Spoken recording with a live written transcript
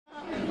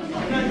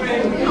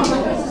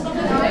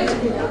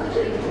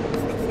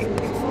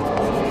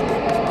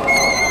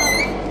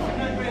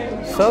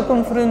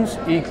circumference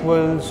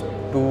equals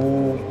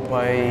 2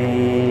 pi.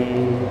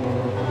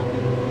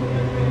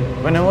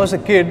 When I was a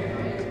kid,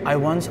 I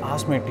once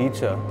asked my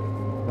teacher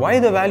why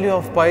the value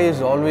of pi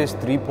is always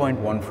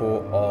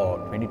 3.14 or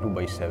 22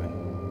 by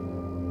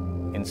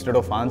 7. Instead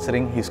of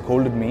answering, he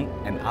scolded me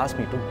and asked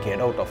me to get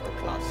out of the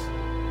class.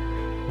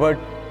 But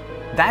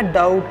that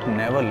doubt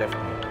never left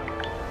me.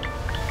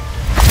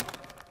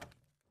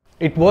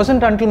 It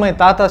wasn't until my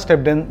tata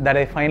stepped in that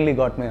I finally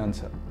got my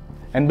answer.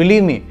 And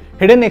believe me,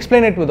 he didn't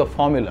explain it with a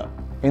formula.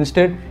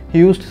 Instead, he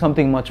used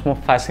something much more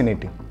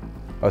fascinating.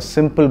 A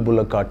simple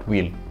Bullock cart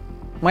wheel.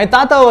 My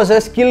tata was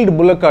a skilled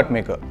Bullock cart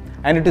maker,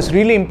 and it is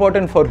really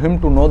important for him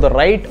to know the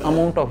right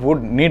amount of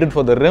wood needed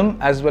for the rim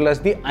as well as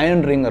the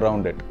iron ring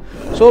around it.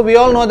 So we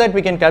all know that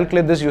we can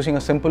calculate this using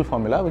a simple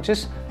formula, which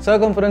is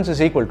circumference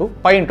is equal to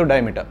pi into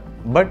diameter.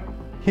 But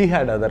he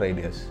had other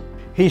ideas.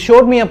 He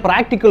showed me a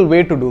practical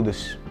way to do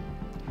this.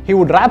 He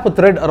would wrap a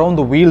thread around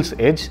the wheel's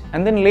edge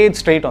and then lay it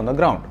straight on the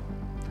ground.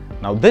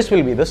 Now this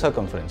will be the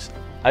circumference.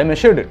 I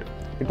measured it.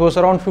 It was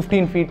around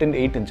 15 feet and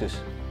 8 inches.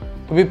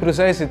 To be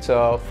precise, it's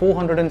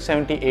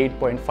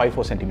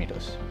 478.54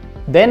 centimeters.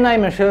 Then I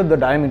measured the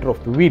diameter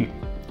of the wheel.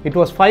 It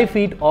was 5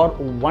 feet or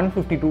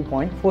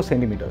 152.4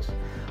 centimeters.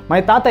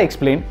 My tata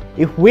explained,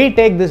 if we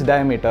take this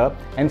diameter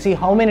and see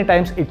how many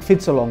times it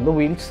fits along the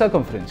wheel's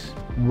circumference.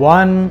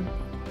 1,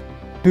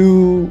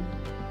 2,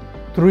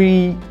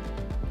 3,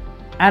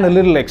 and a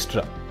little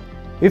extra.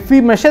 If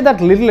we measure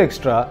that little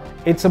extra,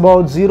 it's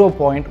about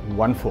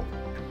 0.14.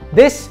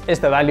 This is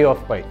the value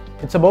of pi.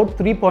 It's about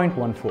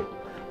 3.14.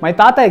 My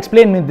tata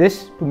explained me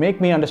this to make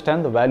me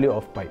understand the value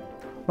of pi.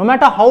 No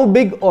matter how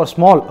big or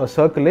small a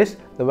circle is,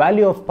 the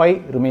value of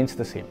pi remains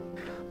the same.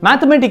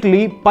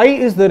 Mathematically, pi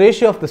is the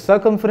ratio of the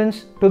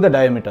circumference to the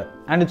diameter,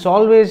 and it's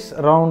always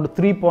around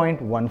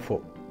 3.14.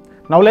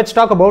 Now let's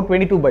talk about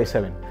 22 by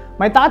 7.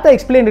 My tata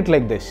explained it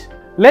like this.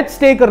 Let's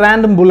take a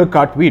random Bullock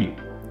cart wheel.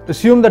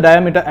 Assume the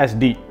diameter as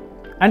d,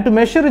 and to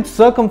measure its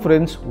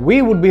circumference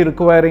we would be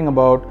requiring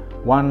about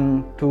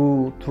 1,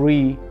 2,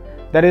 3,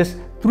 that is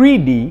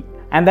 3d,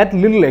 and that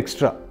little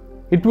extra.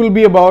 It will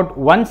be about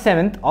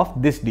 1/7 of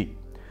this d.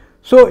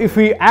 So if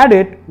we add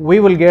it, we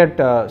will get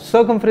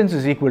circumference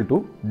is equal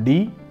to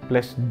d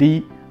plus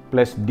d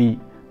plus d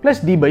plus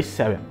d by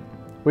 7,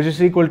 which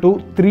is equal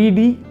to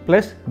 3d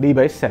plus d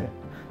by 7.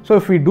 So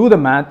if we do the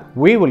math,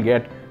 we will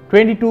get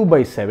 22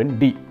 by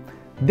 7d.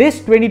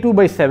 This 22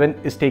 by 7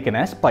 is taken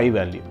as pi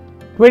value.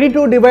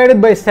 22 divided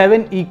by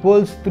 7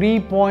 equals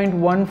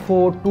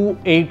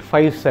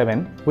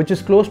 3.142857, which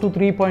is close to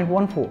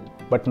 3.14,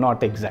 but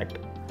not exact.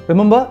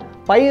 Remember,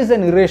 pi is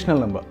an irrational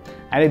number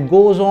and it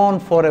goes on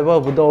forever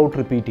without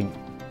repeating.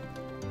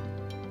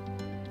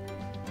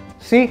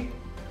 See?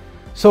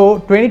 So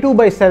 22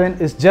 by 7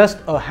 is just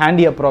a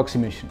handy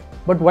approximation.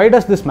 But why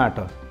does this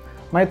matter?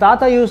 My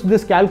tata used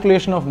this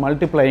calculation of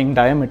multiplying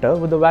diameter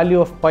with the value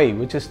of pi,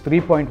 which is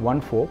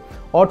 3.14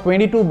 or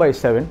 22 by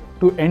 7,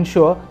 to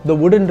ensure the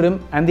wooden rim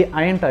and the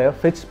iron tire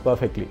fits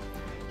perfectly.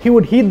 He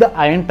would heat the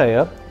iron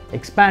tire,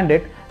 expand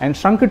it and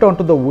shrunk it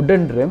onto the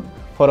wooden rim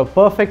for a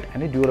perfect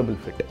and a durable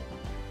fit.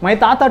 My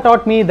tata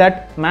taught me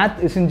that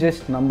math isn't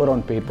just number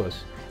on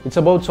papers. It's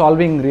about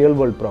solving real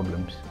world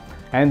problems.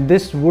 And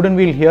this wooden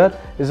wheel here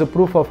is a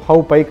proof of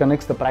how pi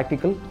connects the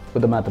practical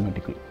with the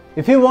mathematical.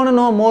 If you want to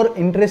know more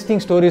interesting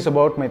stories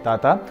about my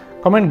tata,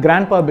 comment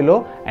grandpa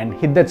below and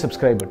hit that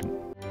subscribe button.